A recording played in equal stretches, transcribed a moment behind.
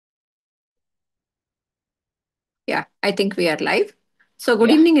Yeah, I think we are live. So, good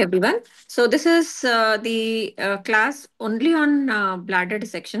Yeah. evening, everyone. So, this is the class only on bladder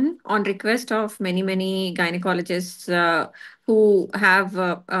dissection on request of many gynecologists who have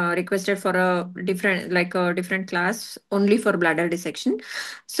requested for a different class only for bladder dissection.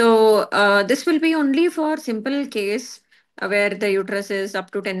 So, this will be only for simple case where the uterus is up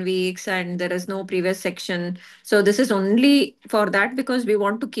to 10 weeks and there is no previous section. So this is only for that because we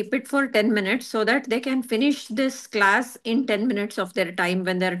want to keep it for 10 minutes so that they can finish this class in 10 minutes of their time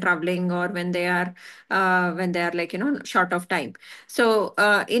when they're traveling or when they are short of time. So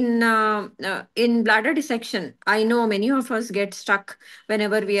in bladder dissection, I know many of us get stuck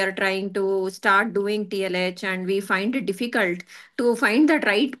whenever we are trying to start doing TLH, and we find it difficult to find that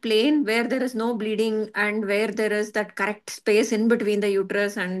right plane where there is no bleeding and where there is that correct space in between the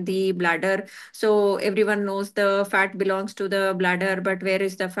uterus and the bladder. So everyone knows the fat belongs to the bladder, but where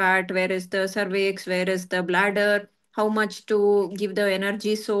is the fat? Where is the cervix? Where is the bladder? How much to give the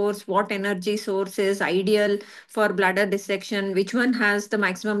energy source? What energy source is ideal for bladder dissection? Which one has the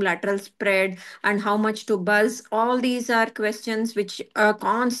maximum lateral spread? And how much to buzz? All these are questions which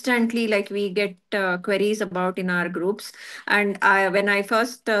constantly, like, we get queries about in our groups. And when I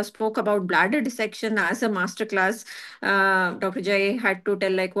first spoke about bladder dissection as a masterclass, Dr. Jay had to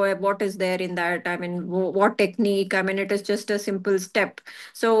tell, like, what is there in that? I mean, what technique? I mean, it is just a simple step.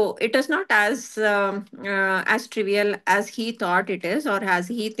 So it is not as trivial as he thought it is or as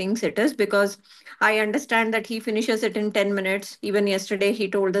he thinks it is, because I understand that he finishes it in 10 minutes. Even yesterday, he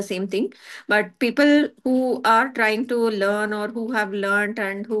told the same thing. But people who are trying to learn or who have learned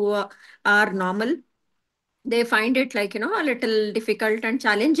and who are normal, they find it, like, a little difficult and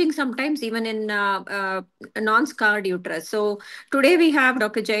challenging sometimes, even in non-scarred uterus. So today we have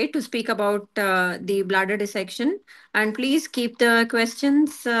Dr. Jay to speak about the bladder dissection. And please keep the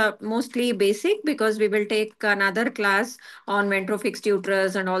questions mostly basic, because we will take another class on ventrofixed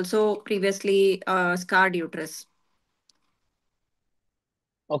uterus and also previously scarred uterus.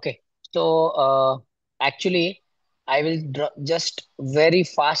 Okay. So, actually, I will just very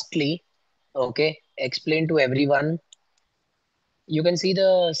fastly, okay, explain to everyone. You can see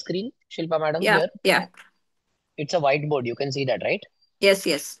the screen, Shilpa madam, Yeah, here. yeah. It's a whiteboard. You can see that, right? Yes,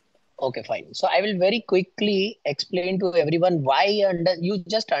 yes. Okay, fine. So, I will very quickly explain to everyone why you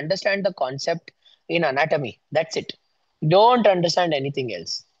just understand the concept in anatomy. That's it. Don't understand anything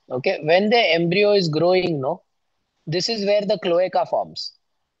else. Okay. When the embryo is growing, no, this is where the cloaca forms.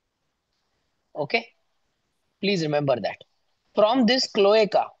 Okay. Please remember that. From this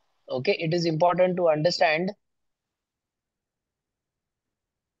cloaca, okay, it is important to understand.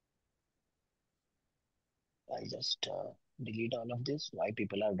 I'll just delete all of this. Why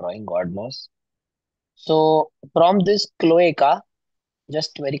people are drawing, God knows. So, from this cloaca,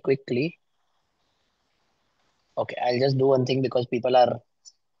 just very quickly, okay, I'll just do one thing because people are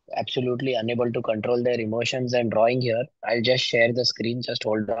absolutely unable to control their emotions and drawing here. I'll just share the screen. Just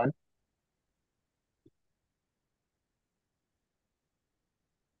hold on.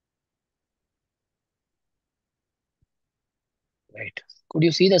 Right. Could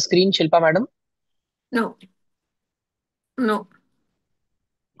you see the screen, Shilpa madam? No, no,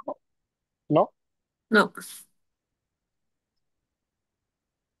 No? no.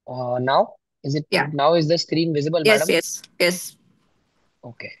 Now? Yeah. Now is the screen visible, Yes, madam? yes, yes.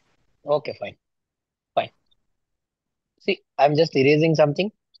 Okay. Okay, fine. Fine. See, I'm just erasing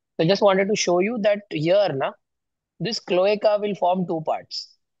something. So just wanted to show you that here, na, this cloaca will form two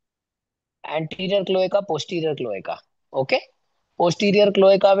parts. Anterior cloaca, posterior cloaca. Okay? Posterior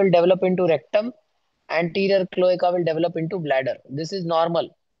cloaca will develop into rectum. Anterior cloaca will develop into bladder. This is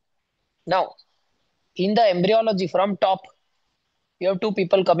normal. Now, in the embryology from top, you have two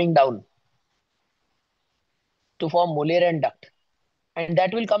people coming down to form Mullerian duct. And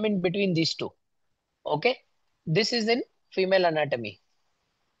that will come in between these two. Okay? This is in female anatomy.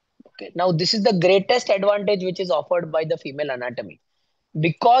 Okay. Now, this is the greatest advantage which is offered by the female anatomy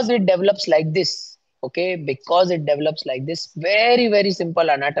because it develops like this. Okay, because it develops like this, very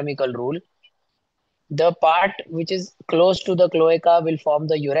simple anatomical rule. The part which is close to the cloaca will form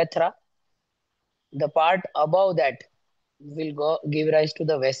the urethra. The part above that will go give rise to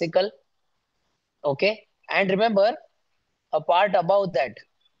the vesicle. Okay, and remember, a part above that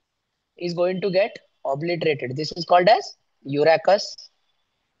is going to get obliterated. This is called as urachus.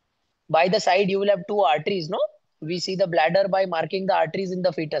 By the side, you will have two arteries, no? We see the bladder by marking the arteries in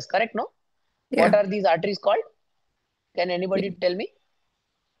the fetus, correct, no? What Yeah. are these arteries called? Can anybody tell me?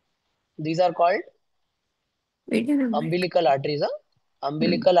 These are called Median umbilical. umbilical arteries. Huh? Hmm.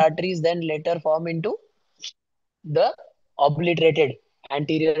 Umbilical arteries then later form into the obliterated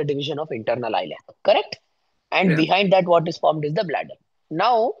anterior division of internal ileum. Correct? And Yeah. behind that, what is formed is the bladder.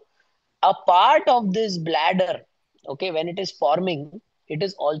 Now, a part of this bladder, okay, when it is forming, it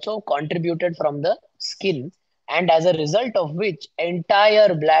is also contributed from the skin, and as a result of which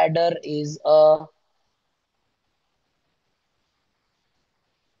entire bladder is a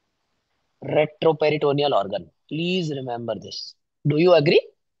retroperitoneal organ. Please remember this. Do you agree?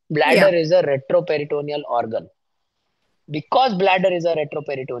 Bladder Yeah. is a retroperitoneal organ. Because bladder is a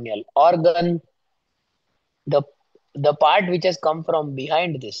retroperitoneal organ, the the part which has come from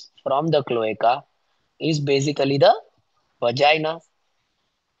behind this, from the cloaca, is basically the vagina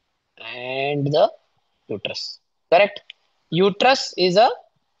and the uterus. Correct? Uterus is a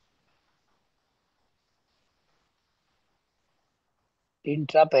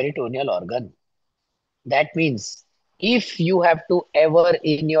intraperitoneal organ. That means if you have to ever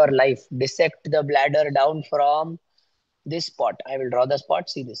in your life dissect the bladder down from this spot, I will draw the spot.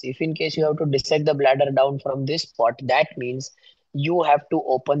 See this. If in case you have to dissect the bladder down from this spot, that means you have to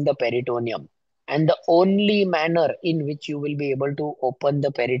open the peritoneum. And the only manner in which you will be able to open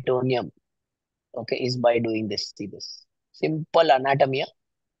the peritoneum, okay, is by doing this. See this. Simple anatomy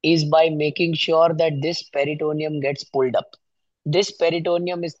is by making sure that this peritoneum gets pulled up. This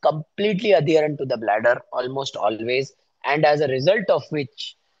peritoneum is completely adherent to the bladder almost always, and as a result of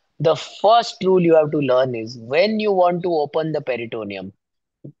which, the first rule you have to learn is when you want to open the peritoneum,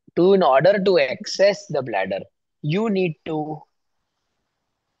 to in order to access the bladder, you need to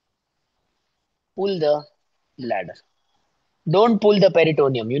pull the bladder. Don't pull the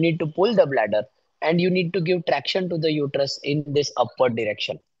peritoneum, you need to pull the bladder, and you need to give traction to the uterus in this upward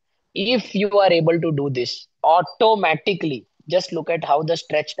direction. If you are able to do this automatically, just look at how the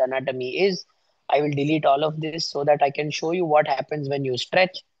stretched anatomy is. I will delete all of this so that I can show you what happens when you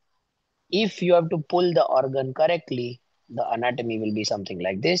stretch. If you have to pull the organ correctly, the anatomy will be something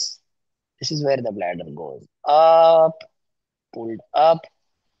like this. This is where the bladder goes up, pulled up.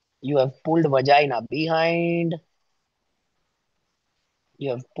 You have pulled vagina behind.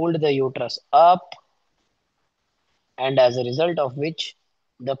 You have pulled the uterus up, and as a result of which,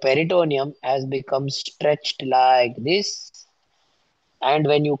 the peritoneum has become stretched like this. And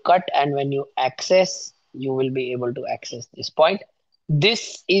when you cut and when you access, you will be able to access this point.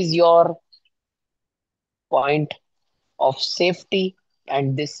 This is your point of safety,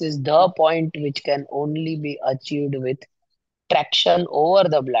 and this is the point which can only be achieved with traction over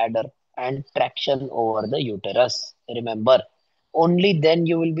the bladder and traction over the uterus. Remember, only then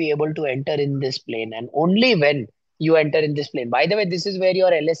you will be able to enter in this plane, and only when you enter in this plane. By the way, this is where your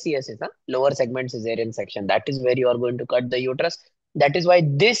LSCS is, huh? Lower segment cesarean section. That is where you are going to cut the uterus. That is why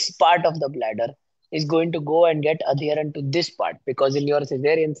this part of the bladder is going to go and get adherent to this part, because in your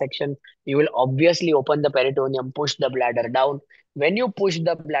cesarean section, you will obviously open the peritoneum, push the bladder down. When you push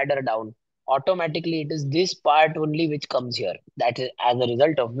the bladder down, automatically it is this part only which comes here. That is as a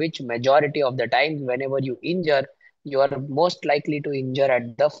result of which majority of the times whenever you injure, you are most likely to injure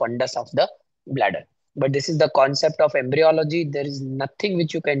at the fundus of the bladder. But this is the concept of embryology. There is nothing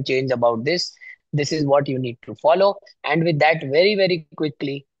which you can change about this. This is what you need to follow. And with that, very, very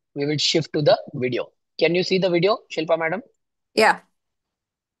quickly, we will shift to the video. Can you see the video, Shilpa madam? Yeah.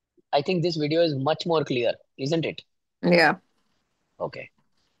 I think this video is much more clear, isn't it? Yeah. Okay.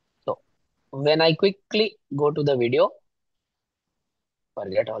 So when I quickly go to the video,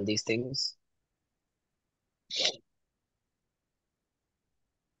 forget all these things.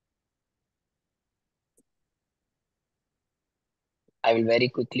 I will very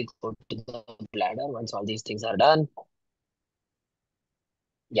quickly go to the bladder once all these things are done.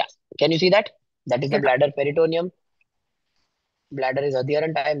 Yeah. Can you see that? That is the Yeah. bladder peritoneum. Bladder is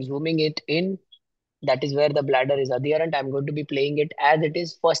adherent. I am zooming it in. That is where the bladder is adherent. I'm going to be playing it as it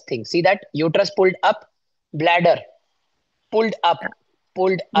is. First thing. See that? Uterus pulled up, bladder pulled up,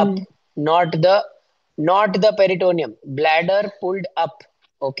 pulled up. Mm. Not the not the peritoneum. Bladder pulled up.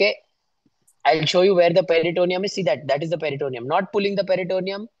 Okay. I'll show you where the peritoneum is. See that? That is the peritoneum. Not pulling the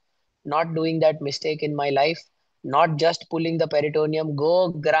peritoneum, not doing that mistake in my life, not just pulling the peritoneum. Go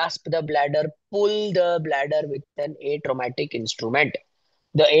grasp the bladder, pull the bladder with an atraumatic instrument.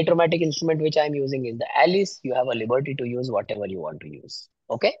 The atraumatic instrument which I'm using is the Alice. You have a liberty to use whatever you want to use.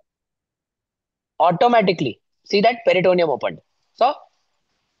 Okay? Automatically. See that peritoneum opened. So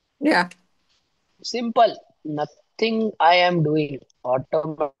Yeah. simple. Nothing I am doing.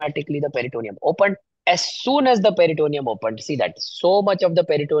 Automatically the peritoneum opened. As soon as the peritoneum opened, see that so much of the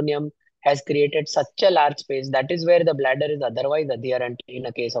peritoneum has created such a large space. That is where the bladder is otherwise adherent in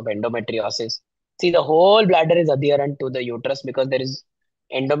a case of endometriosis. See, the whole bladder is adherent to the uterus because there is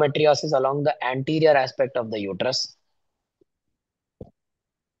endometriosis along the anterior aspect of the uterus.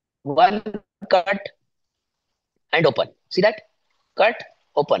 One cut, and open. See that? Cut,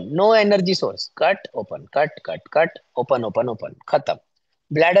 open. No energy source. Cut, open. Cut, open, open, open. Khatam.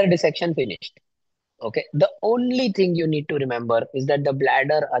 Bladder dissection finished. Okay. The only thing you need to remember is that the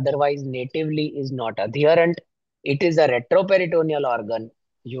bladder otherwise natively is not adherent. It is a retroperitoneal organ.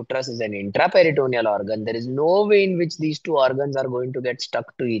 Uterus is an intraperitoneal organ. There is no way in which these two organs are going to get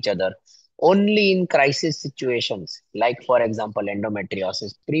stuck to each other. Only in crisis situations, like for example,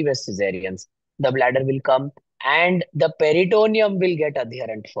 endometriosis, previous cesareans, the bladder will come and the peritoneum will get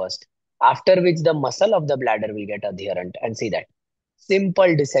adherent first, after which the muscle of the bladder will get adherent. And see that.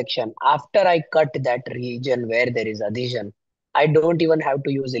 Simple dissection. After I cut that region where there is adhesion, I don't even have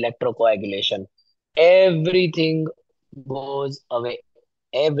to use electrocoagulation. Everything goes away.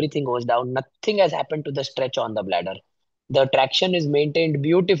 Everything goes down. Nothing has happened to the stretch on the bladder. The traction is maintained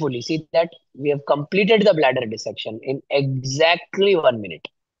beautifully. See that? We have completed the bladder dissection in exactly 1 minute.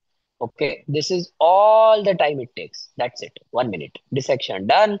 Okay, this is all the time it takes. That's it. 1 minute. Dissection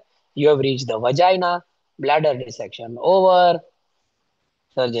done. You have reached the vagina. Bladder dissection over.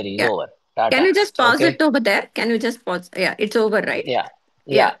 Surgery is Yeah. over. Can Tata. you just pause Okay. it over there? Can you just pause? Yeah, it's over, right? Yeah.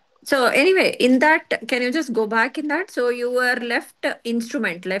 Yeah. Yeah. So anyway, in that, can you just go back in that? So your left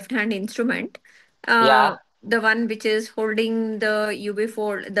instrument, left hand instrument, Yeah. the one which is holding the UV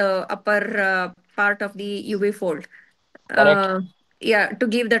fold, the upper part of the UV fold, Correct. uh, yeah, to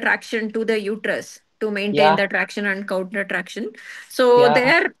give the traction to the uterus, to maintain Yeah. the traction and counter traction. So Yeah.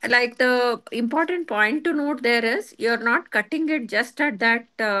 there, like the important point to note there is you're not cutting it just at that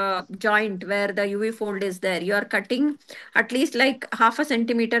joint where the UV fold is there. You are cutting at least like half a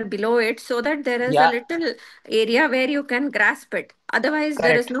centimeter below it, so that there is a Yeah. little area where you can grasp it. Otherwise,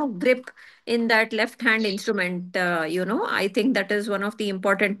 there is Correct. no grip in that left hand instrument. I think that is one of the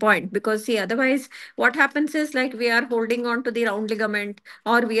important point, because see, otherwise what happens is like we are holding on to the round ligament,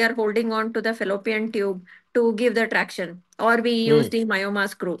 or we are holding on to the fallopian tube to give the traction, or we use Hmm. the myoma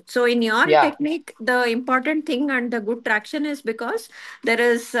screw. So in your Yeah. technique, the important thing and the good traction is because there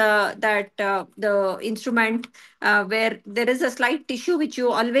is that the instrument where there is a slight tissue which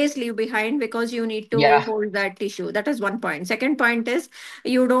you always leave behind, because you need to Yeah. hold that tissue. That is one point. Second point is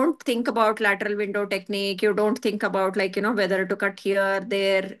you don't think about lateral window technique. You don't think about, like, whether to cut here,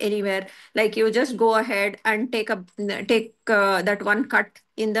 there, anywhere. Like, you just go ahead and take that one cut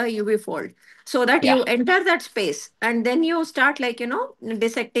in the UV fold, so that Yeah. you enter that space, and then you start, like,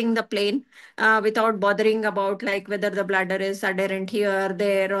 dissecting the plane without bothering about like whether the bladder is adherent here,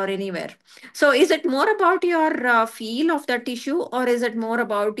 there, or anywhere. So is it more about your feel of the tissue, or is it more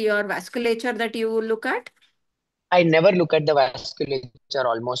about your vasculature that you look at? I never look at the vasculature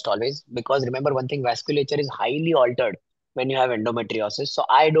almost always, because remember one thing, vasculature is highly altered when you have endometriosis. So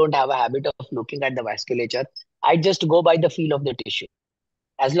I don't have a habit of looking at the vasculature. I just go by the feel of the tissue.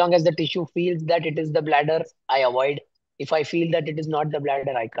 As long as the tissue feels that it is the bladder, I avoid. If I feel that it is not the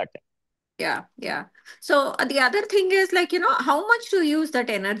bladder, I cut. Yeah, yeah. So the other thing is, like, how much to use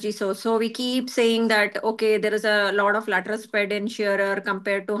that energy. So we keep saying that, okay, there is a lot of laparoscopy in shearer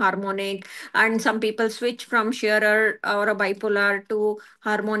compared to harmonic, and some people switch from shearer or a bipolar to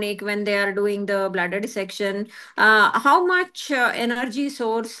harmonic when they are doing the bladder dissection. How much energy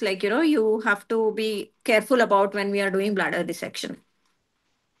source, like, you have to be careful about when we are doing bladder dissection?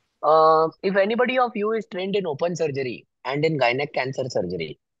 If anybody of you is trained in open surgery and in gynec cancer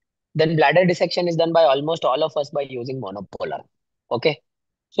surgery, then bladder dissection is done by almost all of us by using monopolar. Okay.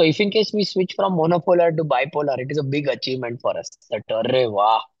 So if in case we switch from monopolar to bipolar, it is a big achievement for us. That arre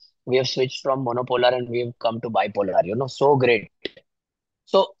wow, we have switched from monopolar and we have come to bipolar. So great.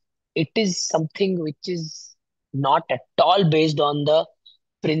 So it is something which is not at all based on the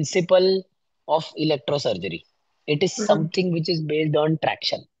principle of electrosurgery. It is Mhm. something which is based on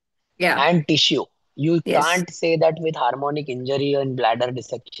traction Yeah. and tissue. You Yes. can't say that with harmonic injury and bladder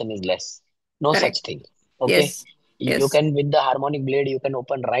dissection is less. No such Correct. thing. Okay. Yes. You Yes. can, with the harmonic blade, you can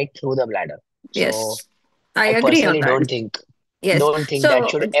open right through the bladder. So Yes. I I agree on personally that. Yes. don't think that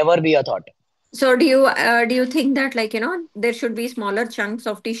So should ever be a thought. So do you think that, like, there should be smaller chunks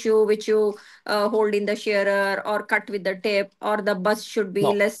of tissue which you hold in the shearer or cut with the tip, or the bust should be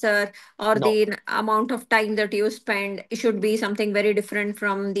No, lesser, or no, the amount of time that you spend should be something very different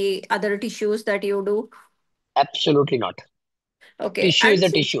from the other tissues that you do? absolutely not. Okay, Tissue is and a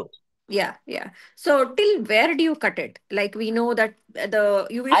so, tissue. yeah, yeah. So till where do you cut it? Like, we know that the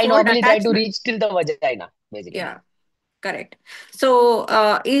UV I fold normally try to attachment. reach till the vagina, basically. Yeah. Correct. So,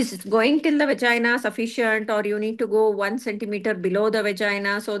 is going till the vagina sufficient, or you need to go 1 centimeter below the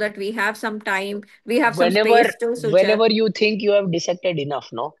vagina so that we have some time, we have some Whenever, space to suture? whenever you think you have dissected enough,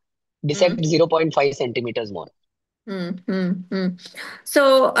 no, Mm. dissect 0.5 centimeters more. Mm.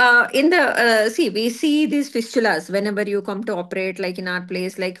 So, in the see, we see these fistulas whenever you come to operate, like in our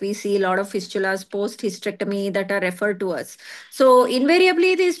place, like we see a lot of fistulas post hysterectomy that are referred to us. So,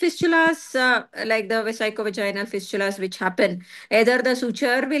 invariably, these fistulas, like the vesicovaginal fistulas, which happen, either the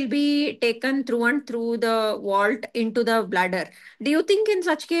suture will be taken through and through the vault into the bladder. Do you think in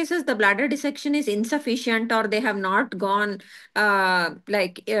such cases the bladder dissection is insufficient, or they have not gone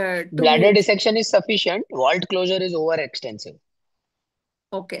Bladder to. dissection is sufficient. Vault closure is over extensive.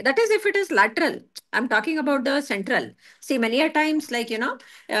 Okay, that is if it is lateral. I'm talking about the central. See, many a times, there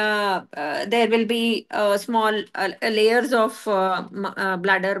will be small layers of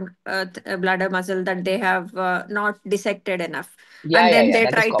bladder muscle that they have not dissected enough, Yeah, and yeah, then yeah. they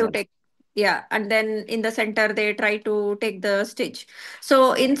That is try to common. take. Yeah, and then in the center they try to take the stitch.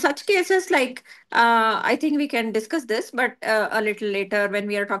 So in such cases, I think we can discuss this, but a little later when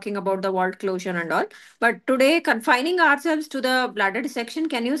we are talking about the vault closure and all. But today, confining ourselves to the bladder dissection,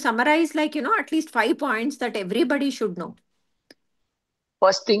 can you summarize, at least 5 points that everybody should know?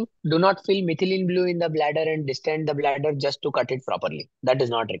 First thing, do not fill methylene blue in the bladder and distend the bladder just to cut it properly. That is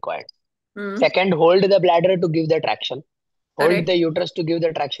not required. Hmm. Second, hold the bladder to give the traction. Hold Correct. the uterus to give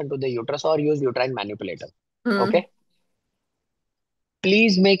the traction to the uterus or use uterine manipulator. Hmm. Okay.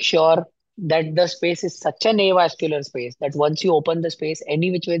 Please make sure that the space is such an avascular space that once you open the space,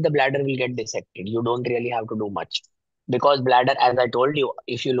 any which way the bladder will get dissected. You don't really have to do much. Because bladder, as I told you,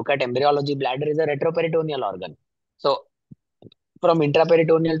 if you look at embryology, bladder is a retroperitoneal organ. So from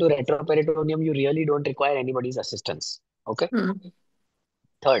intraperitoneal to retroperitoneum, you really don't require anybody's assistance. Okay. Hmm.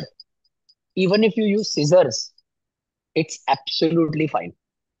 Third, even if you use scissors, it's absolutely fine.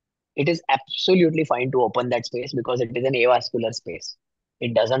 It is absolutely fine to open that space because it is an avascular space.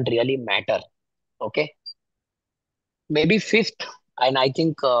 It doesn't really matter. Okay. Maybe fifth, and I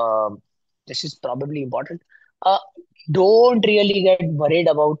think this is probably important. Uh, don't really get worried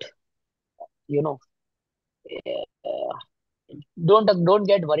about, you know, uh, don't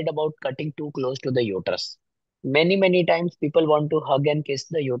get worried about cutting too close to the uterus. Many times people want to hug and kiss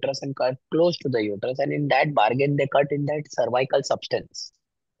the uterus and cut close to the uterus, and in that bargain they cut in that cervical substance,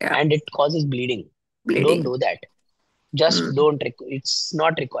 Yeah. and it causes bleeding. Don't Bleeding. do that. Just Hmm. don't. It's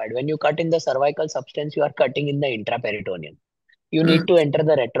not required. When you cut in the cervical substance, you are cutting in the intraperitoneum. You need Hmm. to enter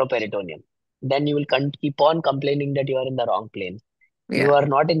the retroperitoneum. Then you will keep on complaining that you are in the wrong plane. You Yeah. are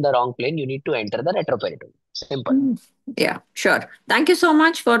not in the wrong plane. You need to enter the retroperitoneum. Simple. Mm. Yeah, sure. Thank you so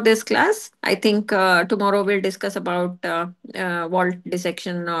much for this class. I think tomorrow we'll discuss about vault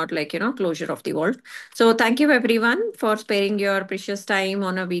dissection or closure of the vault. So thank you everyone for sparing your precious time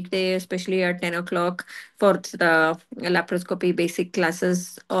on a weekday, especially at 10 o'clock for the laparoscopy basic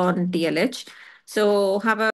classes on TLH. So have a